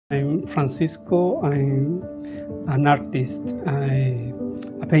I'm Francisco. I'm an artist,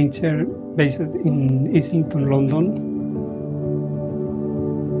 a painter based in Islington, London.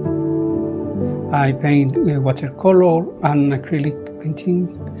 I paint watercolor and acrylic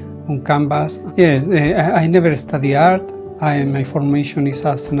painting on canvas. Yes, I never study art. My formation is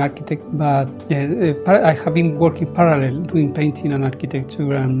as an architect, but I have been working parallel doing painting and architecture.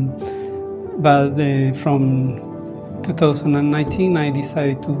 But from 2019, I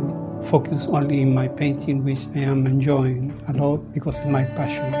decided to focus only in my painting, which I am enjoying a lot because it's my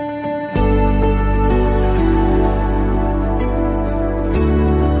passion.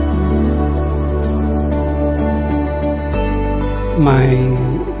 My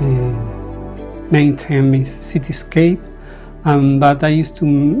main theme is cityscape, but I used to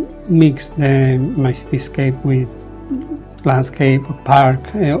mix my cityscape with landscape, or park,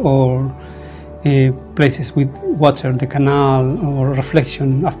 or places with water, the canal, or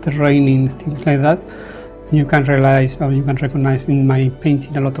reflection after raining, things like that. You can realize, or you can recognize in my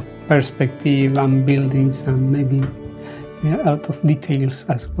painting a lot of perspective and buildings and maybe a lot of details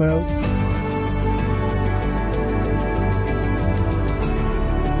as well.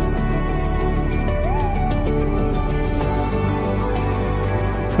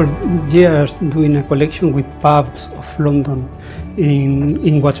 For years doing a collection with pubs of London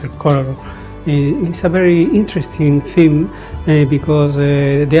in watercolor. It's a very interesting theme because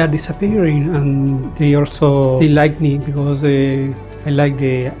they are disappearing, and they like me because I like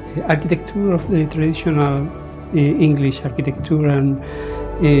the architecture of the traditional English architecture and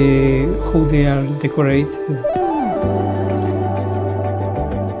how they are decorated.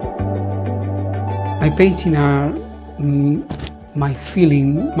 My painting are my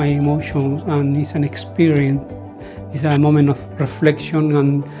feeling, my emotions, and it's an experience. It's a moment of reflection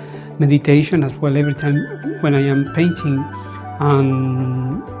and meditation as well every time when I am painting.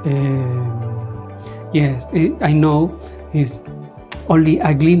 And yes, I know it's only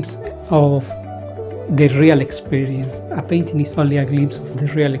a glimpse of the real experience. A painting is only a glimpse of the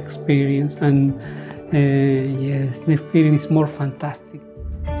real experience, and yes, the experience is more fantastic.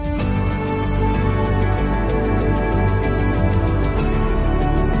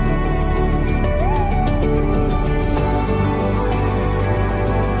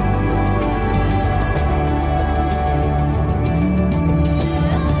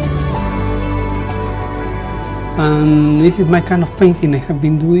 And this is my kind of painting I have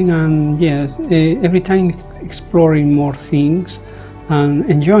been doing, and yes, every time exploring more things and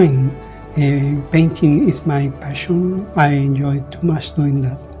enjoying. Painting is my passion. I enjoy too much doing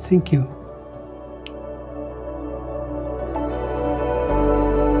that. Thank you.